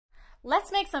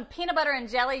Let's make some peanut butter and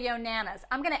jelly Yonanas.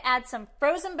 I'm going to add some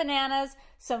frozen bananas,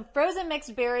 some frozen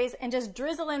mixed berries, and just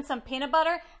drizzle in some peanut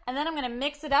butter, and then I'm going to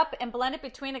mix it up and blend it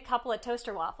between a couple of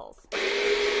toaster waffles.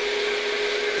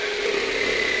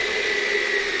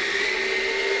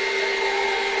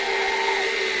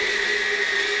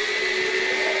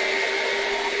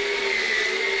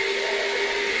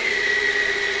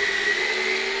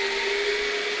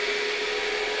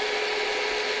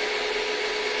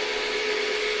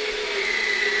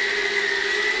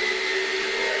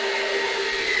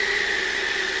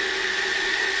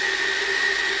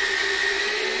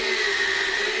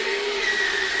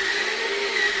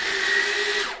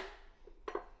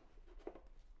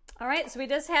 All right, so we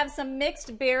just have some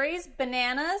mixed berries,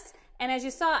 bananas, and as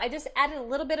you saw, I just added a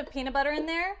little bit of peanut butter in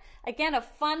there. Again, a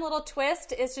fun little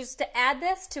twist is just to add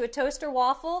this to a toaster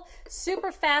waffle.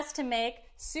 Super fast to make,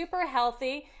 super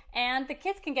healthy, and the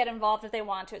kids can get involved if they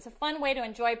want to. It's a fun way to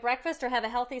enjoy breakfast or have a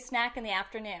healthy snack in the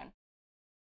afternoon.